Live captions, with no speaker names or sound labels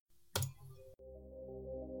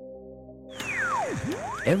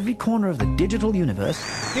every corner of the digital universe.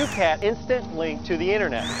 QCat instant link to the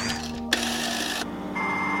internet.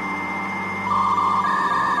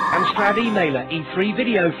 Amstrad emailer, E3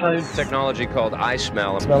 video phone. Technology called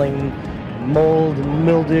iSmell. Smelling mold and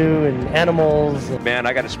mildew and animals. Man,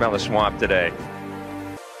 I got to smell the swamp today.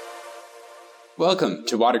 Welcome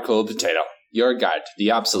to Water-Cooled Potato, your guide to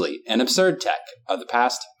the obsolete and absurd tech of the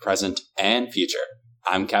past, present, and future.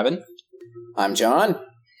 I'm Kevin. I'm John.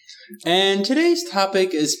 And today's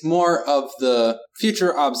topic is more of the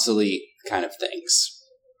future obsolete kind of things.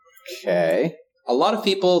 Okay. A lot of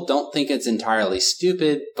people don't think it's entirely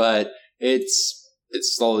stupid, but it's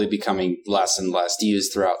slowly becoming less and less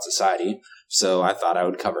used throughout society, so I thought I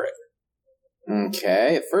would cover it.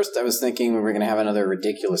 Okay. At first I was thinking we were going to have another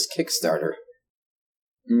ridiculous Kickstarter.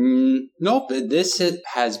 Nope. This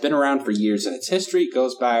has been around for years, and its history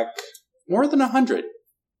goes back more than 100.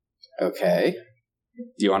 Okay.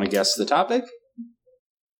 Do you want to guess the topic?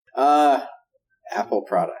 Apple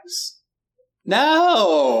products.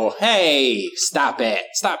 No! Hey, stop it.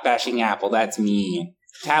 Stop bashing Apple. That's mean.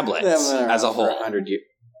 Tablets as a whole. 100 years.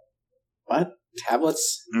 What?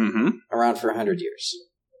 Tablets? Mm-hmm. Around for 100 years.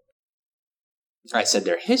 I said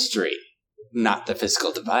their history, not the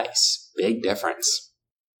physical device. Big difference.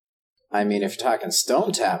 I mean, if you're talking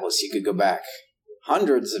stone tablets, you could go back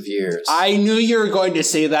hundreds of years. I knew you were going to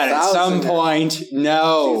say that at some point.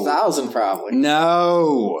 No. 2000 probably.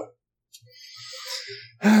 No.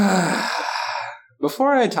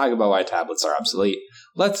 Before I talk about why tablets are obsolete,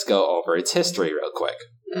 let's go over its history real quick.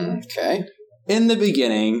 Okay. In the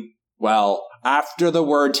beginning, well, after the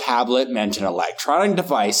word tablet meant an electronic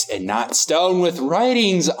device and not stone with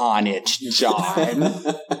writings on it, John,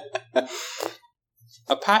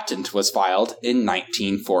 a patent was filed in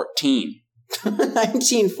 1914.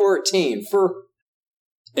 1914 for...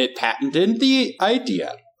 It patented the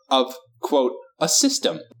idea of, quote, a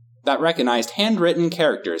system that recognized handwritten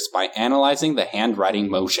characters by analyzing the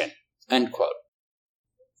handwriting motion, end quote.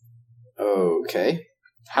 Okay.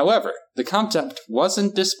 However, the concept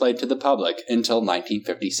wasn't displayed to the public until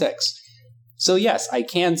 1956. So yes, I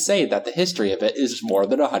can say that the history of it is more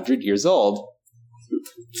than 100 years old.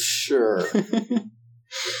 Sure.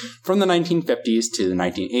 From the 1950s to the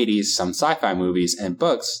 1980s, some sci-fi movies and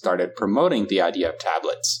books started promoting the idea of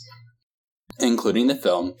tablets, including the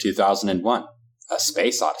film 2001, A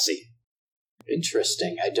Space Odyssey.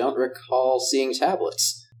 Interesting. I don't recall seeing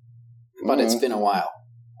tablets, but it's been a while.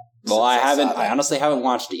 Well, I honestly haven't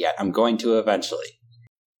watched it yet. I'm going to eventually.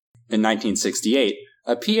 In 1968,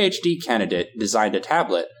 a PhD candidate designed a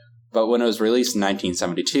tablet, but when it was released in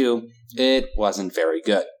 1972, it wasn't very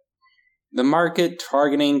good. The market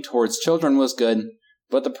targeting towards children was good,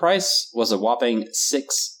 but the price was a whopping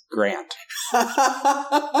 $6,000.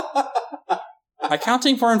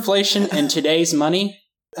 Accounting for inflation in today's money,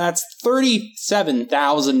 that's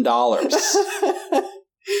 $37,000.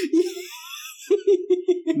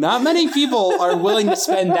 Not many people are willing to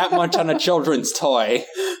spend that much on a children's toy.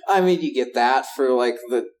 I mean, you get that for, like,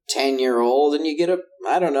 the 10-year-old, and you get a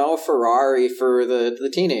Ferrari for the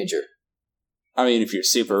teenager. I mean, if you're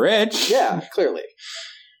super rich. Yeah, clearly.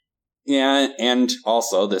 Yeah, and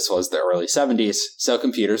also, this was the early 70s, so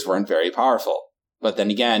computers weren't very powerful. But then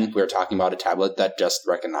again, we're talking about a tablet that just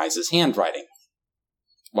recognizes handwriting.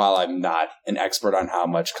 While I'm not an expert on how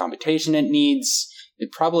much computation it needs,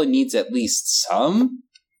 it probably needs at least some.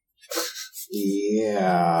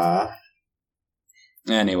 Yeah.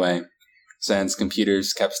 Anyway, since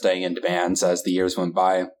computers kept staying in demand as the years went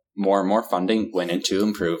by, more and more funding went into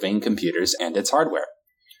improving computers and its hardware.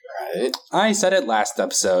 Right. I said it last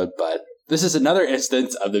episode, but this is another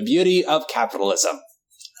instance of the beauty of capitalism.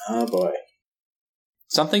 Oh boy.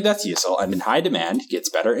 Something that's useful and in high demand gets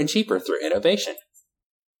better and cheaper through innovation.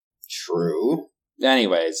 True.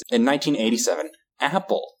 Anyways, in 1987,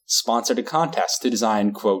 Apple sponsored a contest to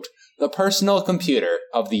design, quote, the personal computer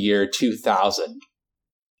of the year 2000.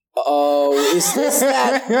 Oh, is this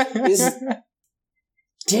that...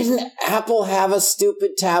 Didn't Apple have a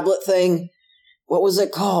stupid tablet thing? What was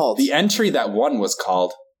it called? The entry that won was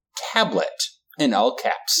called Tablet, in all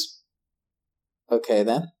caps. Okay,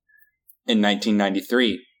 then. In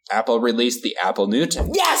 1993, Apple released the Apple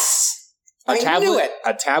Newton. Yes! I knew it!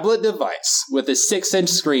 A tablet device with a 6-inch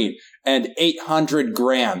screen and 800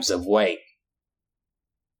 grams of weight.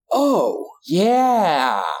 Oh.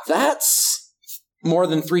 Yeah. That's... more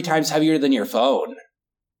than 3 times heavier than your phone.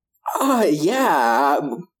 Yeah.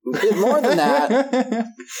 A bit more than that.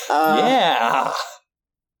 Yeah.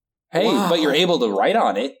 Hey, wow. But you're able to write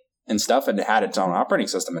on it and stuff, and it had its own operating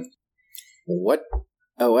system. And what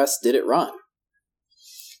OS did it run?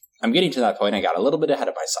 I'm getting to that point. I got a little bit ahead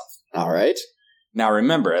of myself. All right. Now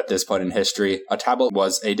remember, at this point in history, a tablet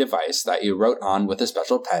was a device that you wrote on with a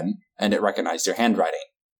special pen, and it recognized your handwriting,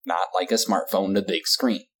 not like a smartphone with a big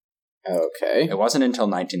screen. Okay. It wasn't until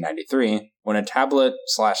 1993 when a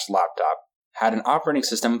tablet/laptop had an operating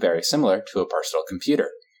system very similar to a personal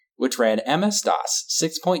computer, which ran MS-DOS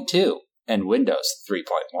 6.2 and Windows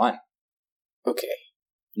 3.1. Okay.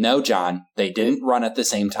 No, John, they didn't run at the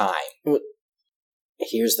same time.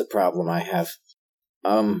 Here's the problem I have.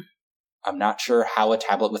 I'm not sure how a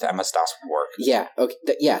tablet with MS-DOS would work Yeah, okay,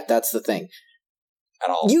 that's the thing. at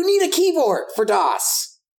all. You need a keyboard for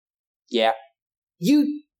DOS! Yeah.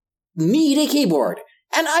 You need a keyboard.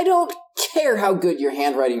 And I don't care how good your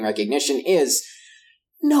handwriting recognition is.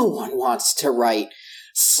 No one wants to write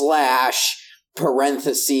 /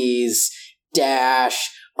 parentheses, _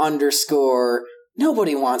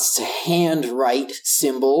 Nobody wants to handwrite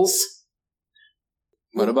symbols.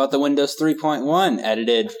 What about the Windows 3.1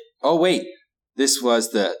 edited? Oh, wait. This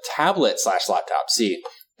was the tablet/laptop. See,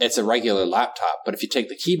 it's a regular laptop, but if you take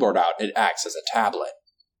the keyboard out, it acts as a tablet.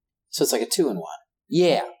 So it's like a 2-in-1.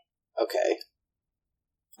 Yeah. Okay.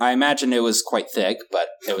 I imagine it was quite thick, but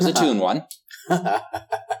it was a 2-in-1.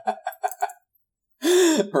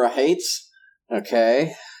 Right.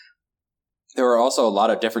 Okay. There were also a lot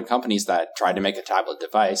of different companies that tried to make a tablet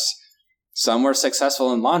device. Some were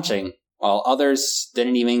successful in launching, while others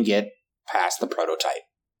didn't even get past the prototype.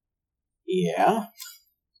 Yeah.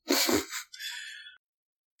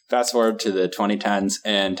 Fast forward to the 2010s,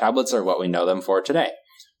 and tablets are what we know them for today.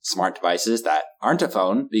 Smart devices that aren't a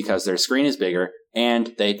phone because their screen is bigger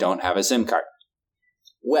and they don't have a SIM card.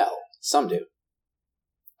 Well, some do.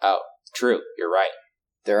 Oh, true, you're right.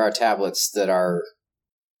 There are tablets that are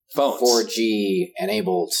Phones. 4G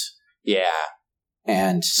enabled, Yeah.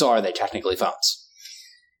 and So are they technically phones?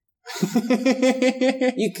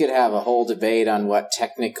 you could have a whole debate on what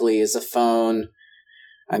technically is a phone.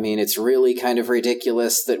 I mean, it's really kind of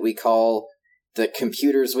ridiculous that we call the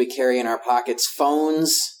computers we carry in our pockets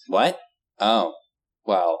phones. What? Oh,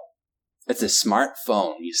 well, it's a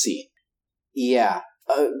smartphone, you see. Yeah,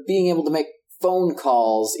 being able to make phone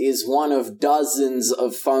calls is one of dozens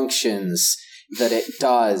of functions that it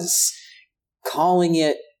does. Calling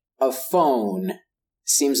it a phone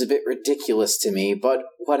seems a bit ridiculous to me, but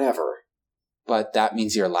whatever. But that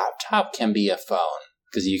means your laptop can be a phone,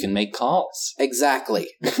 because you can make calls. Exactly.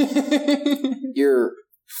 Your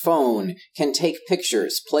phone can take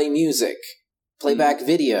pictures, play music, play back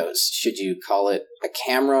videos. Should you call it a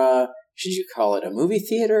camera? Should you call it a movie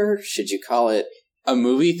theater? Should you call it... A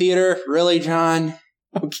movie theater? Really, John?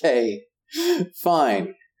 Okay,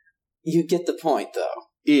 fine. You get the point, though.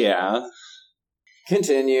 Yeah.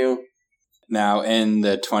 Continue. Now, in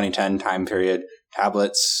the 2010 time period,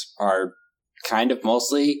 tablets are kind of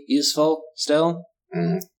mostly useful still.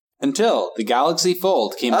 Until the Galaxy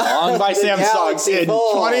Fold came along by The Samsung Galaxy in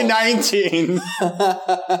Fold. 2019.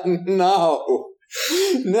 No.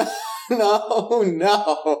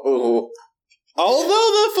 No. Although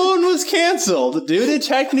the phone was canceled due to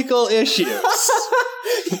technical issues.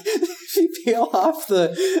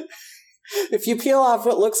 If you peel off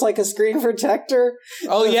what looks like a screen protector,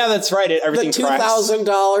 Oh, yeah, that's right. Everything the cracks.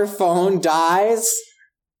 $2,000 phone dies.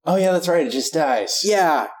 Oh, yeah, that's right. It just dies.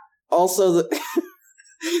 Yeah. Also,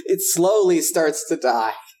 it slowly starts to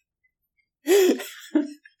die.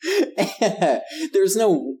 There's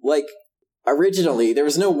no, originally, there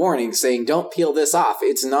was no warning saying, don't peel this off.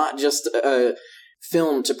 It's not just a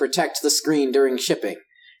film to protect the screen during shipping.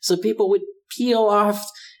 So people would peel off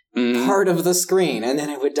part of the screen, and then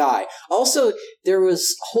it would die. Also, there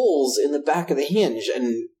was holes in the back of the hinge,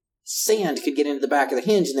 and sand could get into the back of the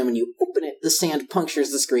hinge, and then when you open it, the sand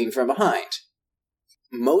punctures the screen from behind.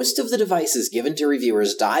 Most of the devices given to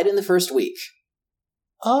reviewers died in the first week.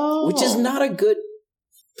 Oh. Which is not a good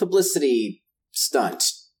publicity stunt.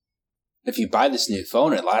 If you buy this new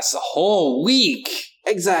phone, it lasts a whole week.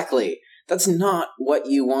 Exactly. That's not what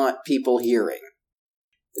you want people hearing.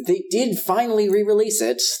 They did finally re-release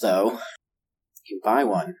it, though. You can buy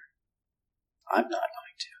one. I'm not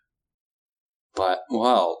going to. But,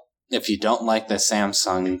 well, if you don't like the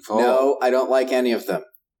Samsung Fold... No, I don't like any of them.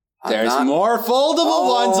 There's more foldable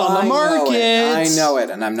ones on the market! I know it,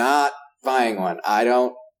 and I'm not buying one. I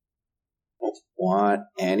don't want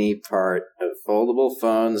any part of foldable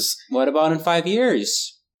phones. What about in 5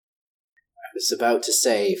 years? I was about to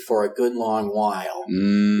say, for a good long while.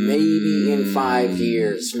 Mm. Maybe in 5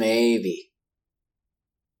 years, maybe.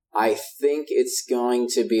 I think it's going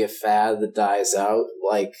to be a fad that dies out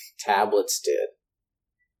like tablets did.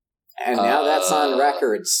 And now that's on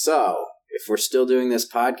record, so if we're still doing this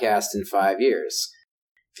podcast in 5 years,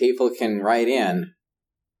 people can write in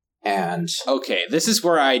And Okay, this is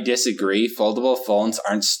where I disagree. Foldable phones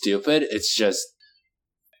aren't stupid. It's just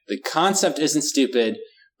the concept isn't stupid,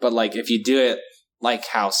 but like if you do it like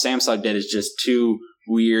how Samsung did, is just two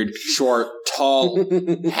weird, short, tall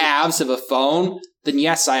halves of a phone, then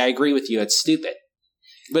yes, I agree with you. It's stupid.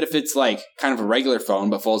 But if it's like kind of a regular phone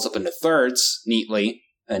but folds up into thirds neatly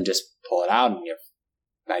and just pull it out and you have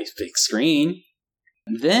a nice big screen,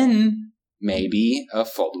 then maybe a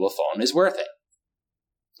foldable phone is worth it.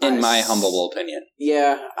 In my humble opinion.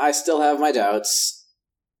 Yeah, I still have my doubts.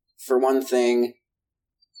 For one thing...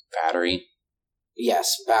 Battery.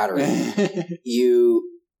 Yes, battery.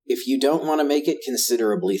 If you don't want to make it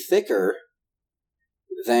considerably thicker,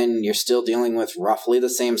 then you're still dealing with roughly the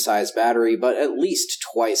same size battery, but at least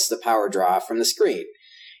twice the power draw from the screen,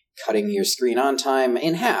 cutting your screen on time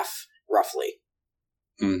in half, roughly.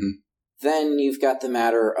 Mm-hmm. Then you've got the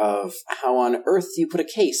matter of how on earth you put a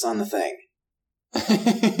case on the thing.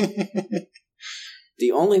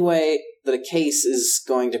 The only way that a case is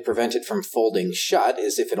going to prevent it from folding shut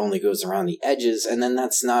is if it only goes around the edges, and then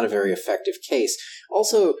that's not a very effective case.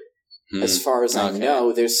 Also, as far as I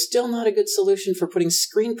know, there's still not a good solution for putting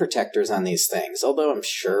screen protectors on these things, although I'm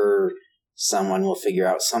sure someone will figure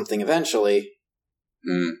out something eventually.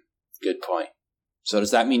 Good point. So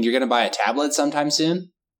does that mean you're going to buy a tablet sometime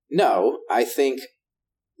soon? No, I think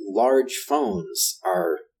large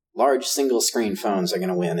single-screen phones are going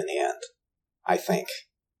to win in the end. I think.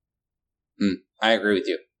 I agree with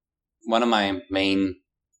you. One of my main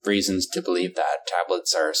reasons to believe that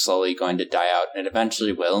tablets are slowly going to die out, and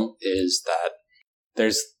eventually will, is that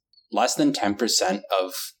there's less than 10%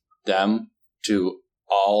 of them to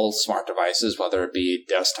all smart devices, whether it be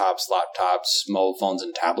desktops, laptops, mobile phones,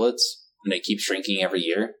 and tablets, and they keep shrinking every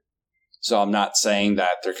year. So I'm not saying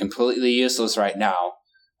that they're completely useless right now.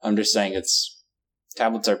 I'm just saying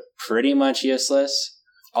tablets are pretty much useless.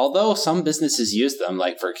 Although some businesses use them,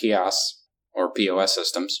 like for kiosks or POS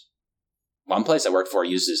systems. One place I worked for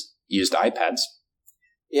used iPads.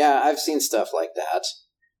 Yeah, I've seen stuff like that.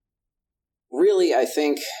 Really, I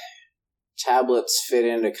think tablets fit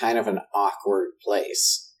into kind of an awkward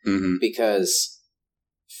place. Mm-hmm. Because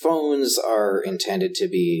phones are intended to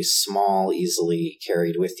be small, easily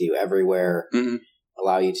carried with you everywhere,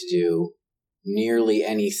 allow you to do nearly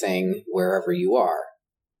anything wherever you are.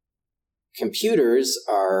 Computers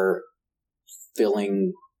are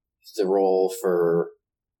filling the role for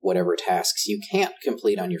whatever tasks you can't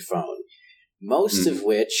complete on your phone, most of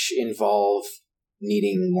which involve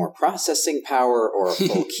needing more processing power or a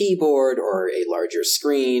full keyboard or a larger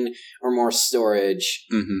screen or more storage,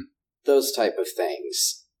 those type of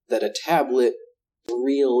things that a tablet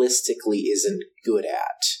realistically isn't good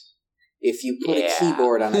at. If you put a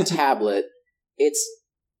keyboard on a tablet, it's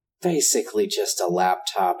basically just a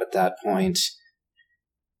laptop at that point.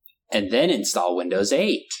 And then install Windows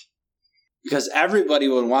 8. Because everybody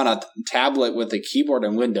would want a tablet with a keyboard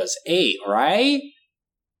in Windows 8, right?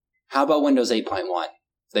 How about Windows 8.1?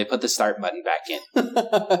 They put the start button back in.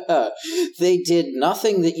 They did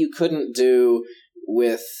nothing that you couldn't do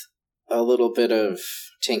with a little bit of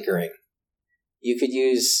tinkering. You could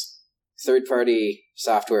use third-party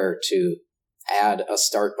software to add a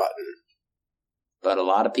start button. But a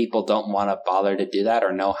lot of people don't want to bother to do that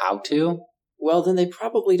or know how to. Well, then they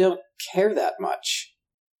probably don't care that much.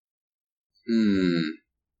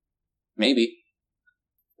 Maybe.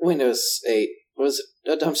 Windows 8 was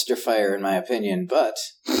a dumpster fire, in my opinion, but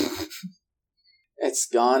it's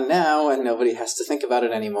gone now, and nobody has to think about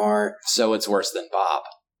it anymore. So it's worse than Bob.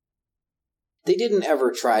 They didn't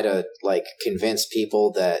ever try to, convince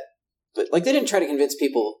people that... But, they didn't try to convince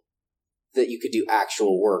people that you could do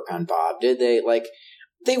actual work on Bob, did they?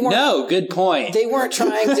 They weren't... No, good point. They weren't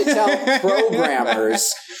trying to tell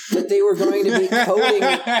programmers that they were going to be coding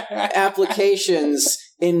applications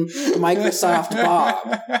in Microsoft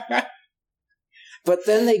Bob. But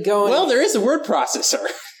then they go and... Well, there is a word processor.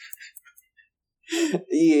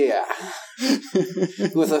 Yeah.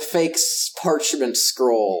 With a fake parchment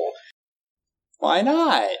scroll. Why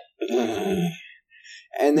not?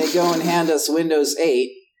 And they go and hand us Windows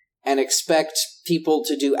 8 and expect people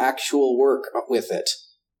to do actual work with it.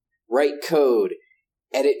 Write code,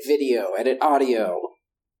 edit video, edit audio,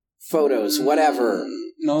 photos, whatever.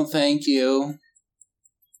 No, thank you.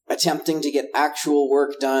 Attempting to get actual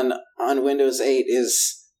work done on Windows 8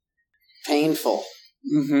 is painful.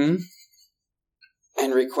 And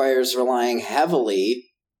requires relying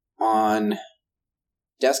heavily on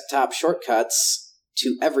desktop shortcuts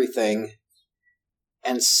to everything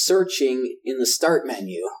and searching in the start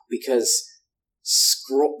menu because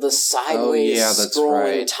the sideways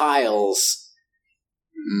scrolling tiles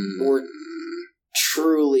were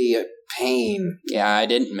truly a pain. Yeah, I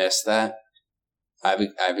didn't miss that. I've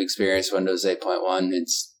experienced Windows 8.1.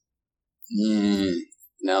 It's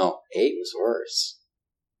no. 8 was worse.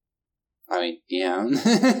 I mean, yeah.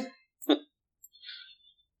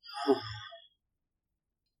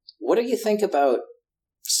 What do you think about,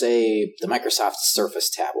 say, the Microsoft Surface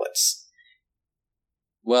tablets?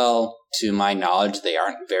 Well, to my knowledge, they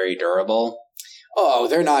aren't very durable. Oh,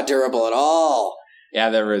 they're not durable at all. Yeah,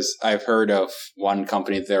 I've heard of one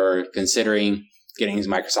company that they were considering getting these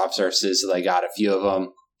Microsoft Surfaces, so they got a few of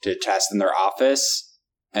them to test in their office,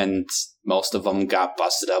 and most of them got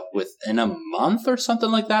busted up within a month or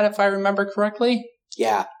something like that, if I remember correctly.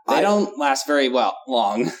 Yeah. They don't last very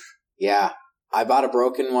long. Yeah. I bought a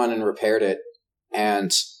broken one and repaired it,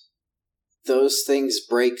 and those things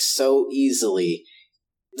break so easily.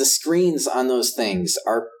 The screens on those things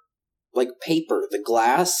are like paper. The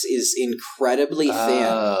glass is incredibly thin.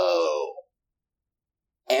 Oh.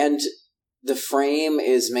 And the frame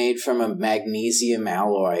is made from a magnesium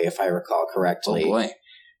alloy, if I recall correctly. Oh boy.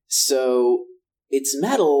 So it's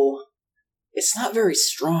metal. It's not very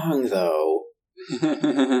strong, though.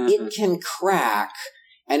 It can crack,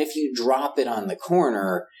 and if you drop it on the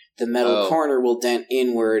corner, the metal corner will dent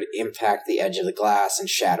inward, impact the edge of the glass, and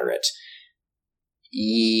shatter it.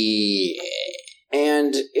 Yeah.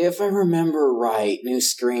 And if I remember right, new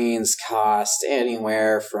screens cost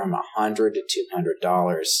anywhere from $100 to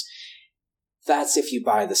 $200. That's if you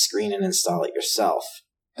buy the screen and install it yourself.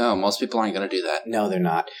 Oh, most people aren't going to do that. No, they're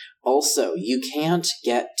not. Also, you can't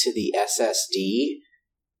get to the SSD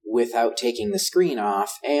without taking the screen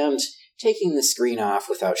off, and taking the screen off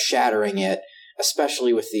without shattering it,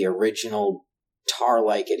 especially with the original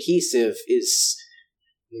tar-like adhesive, is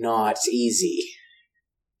not easy.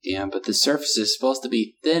 Yeah, but the Surface is supposed to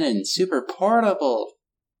be thin and super portable.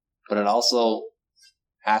 But it also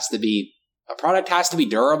has to be... A product has to be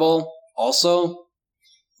durable, also.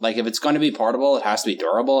 Like, if it's going to be portable, it has to be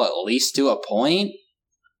durable, at least to a point.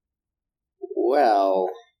 Well,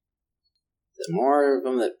 the more of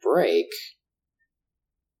them that break,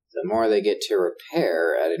 the more they get to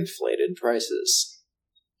repair at inflated prices.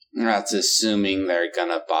 That's assuming they're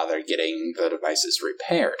gonna bother getting the devices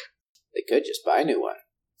repaired. They could just buy a new one,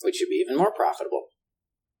 which would be even more profitable.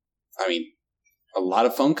 I mean, a lot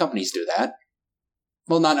of phone companies do that.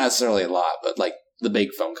 Well, not necessarily a lot, but like the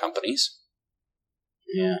big phone companies.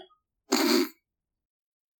 Yeah.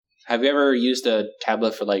 Have you ever used a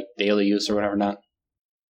tablet for like daily use or whatever not?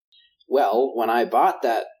 Well, when I bought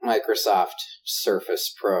that Microsoft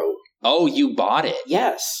Surface Pro... Oh, you bought it?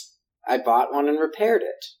 Yes. I bought one and repaired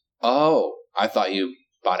it. Oh, I thought you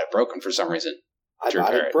bought it broken for some reason. I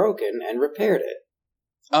bought it broken and repaired it.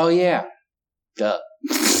 Oh, yeah. Duh.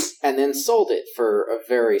 And then sold it for a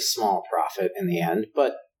very small profit in the end,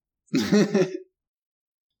 but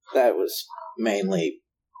that was mainly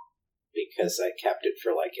because I kept it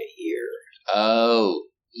for like a year. Oh,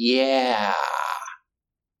 yeah.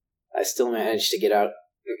 I still managed to get out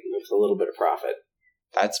with a little bit of profit.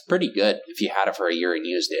 That's pretty good if you had it for a year and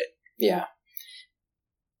used it. Yeah.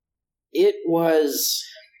 It was...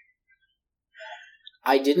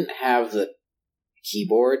 I didn't have the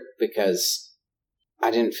keyboard because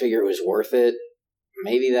I didn't figure it was worth it.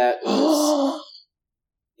 Maybe that was...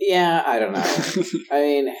 Yeah, I don't know. I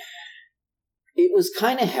mean, it was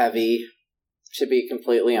kind of heavy, to be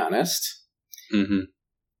completely honest. Mm-hmm.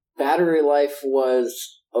 Battery life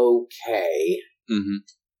was okay. Mm-hmm.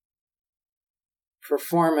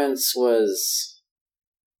 Performance was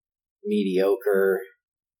mediocre.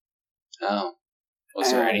 Oh.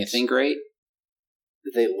 Was there anything great?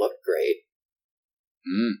 They looked great.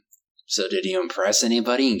 So did you impress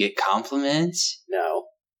anybody and get compliments? No.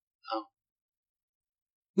 Oh.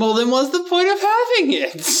 Well, then what's the point of having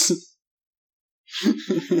it?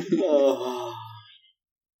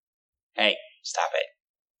 Hey, stop it.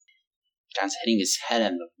 John's hitting his head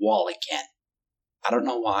on the wall again. I don't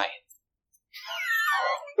know why.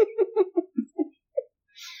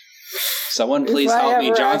 Someone please help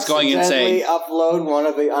me. John's going insane. Upload one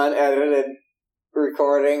of the unedited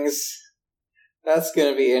recordings. That's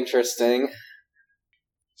going to be interesting.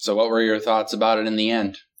 So what were your thoughts about it in the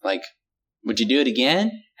end? Like, would you do it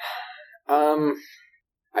again?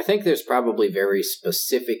 I think there's probably very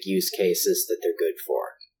specific use cases that they're good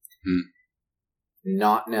for.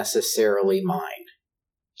 Not necessarily mine.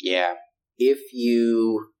 Yeah. If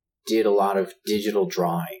you did a lot of digital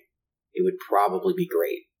drawing, it would probably be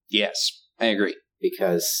great. Yes, I agree.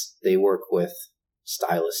 Because they work with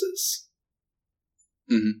styluses.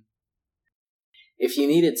 Mm-hmm. If you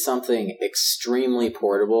needed something extremely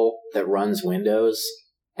portable that runs Windows,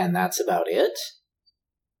 and that's about it,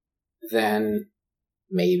 then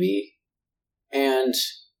maybe. And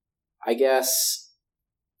I guess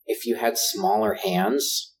if you had smaller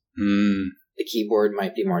hands, the keyboard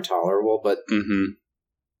might be more tolerable, but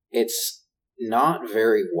it's not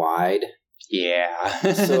very wide.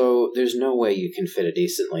 Yeah. So there's no way you can fit a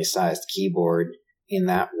decently sized keyboard in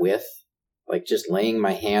that width. Like, just laying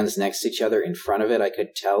my hands next to each other in front of it, I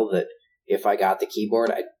could tell that if I got the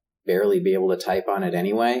keyboard, I'd barely be able to type on it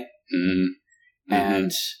anyway.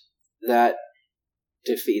 And that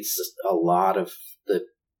defeats a lot of the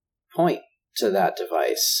point to that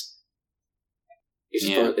device.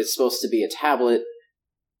 It's supposed to be a tablet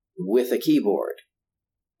with a keyboard.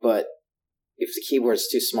 But if the keyboard's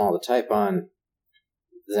too small to type on,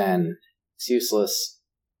 then it's useless.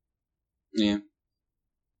 Yeah.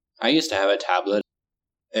 I used to have a tablet.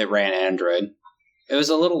 It ran Android. It was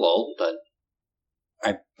a little old, but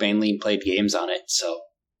I mainly played games on it, so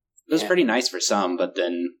it was pretty nice for some, but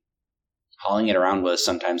then hauling it around was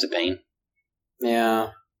sometimes a pain.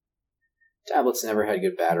 Yeah. Tablets never had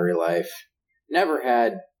good battery life. Never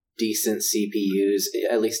had decent CPUs,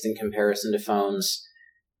 at least in comparison to phones.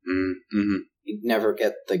 You'd never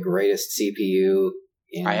get the greatest CPU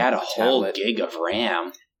in I had a whole tablet. gig of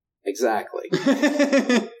RAM. Exactly.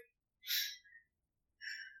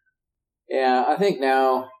 Yeah, I think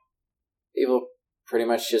now people pretty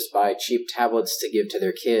much just buy cheap tablets to give to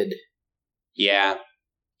their kid. Yeah,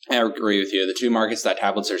 I agree with you. The two markets that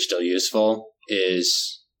tablets are still useful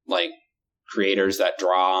is, like, creators that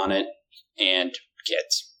draw on it and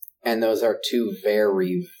kids. And those are two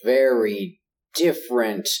very, very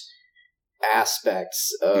different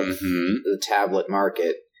aspects of the tablet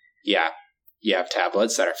market. Yeah. You have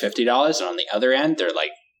tablets that are $50, and on the other end, they're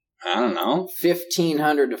like, I don't know,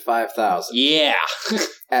 $1,500 to $5,000. Yeah.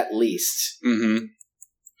 At least.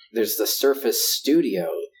 There's the Surface Studio.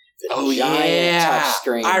 The giant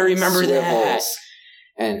touchscreen. I remember that.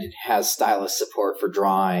 And it has stylus support for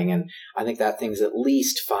drawing, and I think that thing's at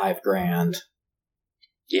least $5,000.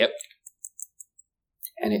 Yep.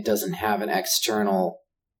 And it doesn't have an external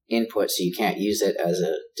input, so you can't use it as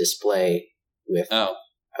a display with a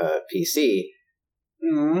PC.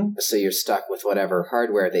 So you're stuck with whatever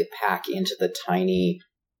hardware they pack into the tiny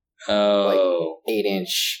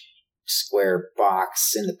 8-inch square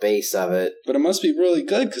box in the base of it. But it must be really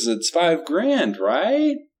good because it's $5,000,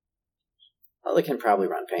 right? Well, it can probably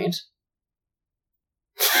run Paint.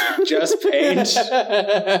 Just Paint?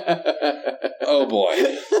 Oh boy.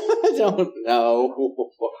 I don't know.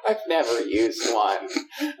 I've never used one.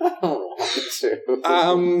 I don't want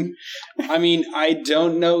to. I mean, I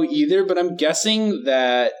don't know either, but I'm guessing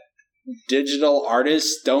that digital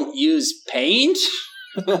artists don't use Paint?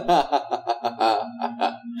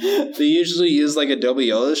 They usually use, like, Adobe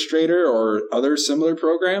Illustrator or other similar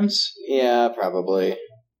programs? Yeah, probably.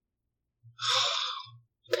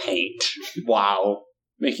 Paint. Wow.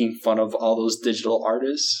 Making fun of all those digital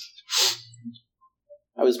artists?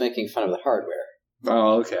 I was making fun of the hardware.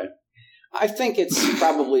 Oh, okay. I think it's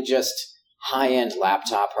probably just high-end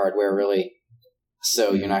laptop hardware, really.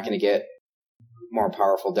 So you're not going to get more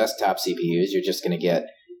powerful desktop CPUs. You're just going to get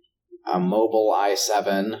a mobile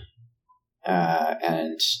i7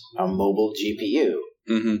 and a mobile GPU.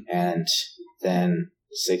 And then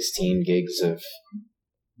 16 gigs of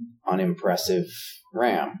unimpressive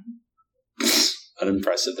RAM.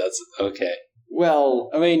 Unimpressive, that's okay.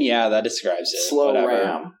 Well, I mean, yeah, that describes it. Slow Whatever.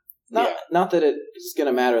 RAM. Not that it's going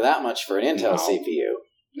to matter that much for an Intel CPU.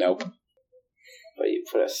 Nope. But you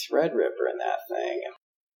put a Threadripper in that thing.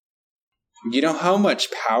 You know how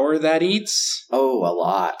much power that eats? Oh, a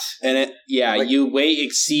lot. And you way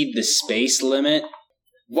exceed the space limit.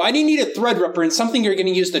 Why do you need a Threadripper in something you're going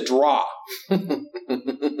to use to draw?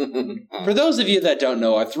 For those of you that don't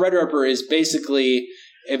know, a Threadripper is basically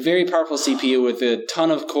a very powerful CPU with a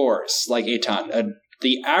ton of cores, like a ton.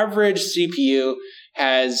 The average CPU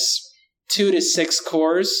has 2 to 6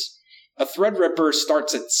 cores. A Threadripper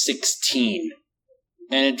starts at 16,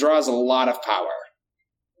 and it draws a lot of power.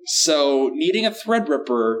 So needing a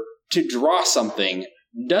Threadripper to draw something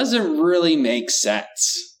doesn't really make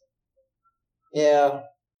sense. Yeah.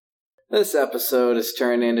 This episode has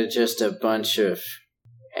turned into just a bunch of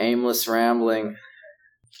aimless rambling.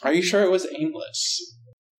 Are you sure it was aimless?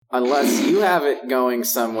 Unless you have it going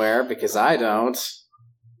somewhere, because I don't.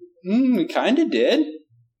 We kind of did.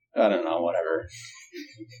 I don't know, whatever.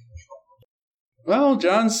 Well,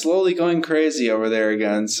 John's slowly going crazy over there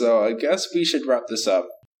again, so I guess we should wrap this up.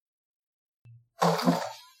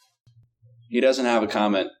 He doesn't have a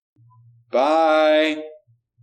comment. Bye!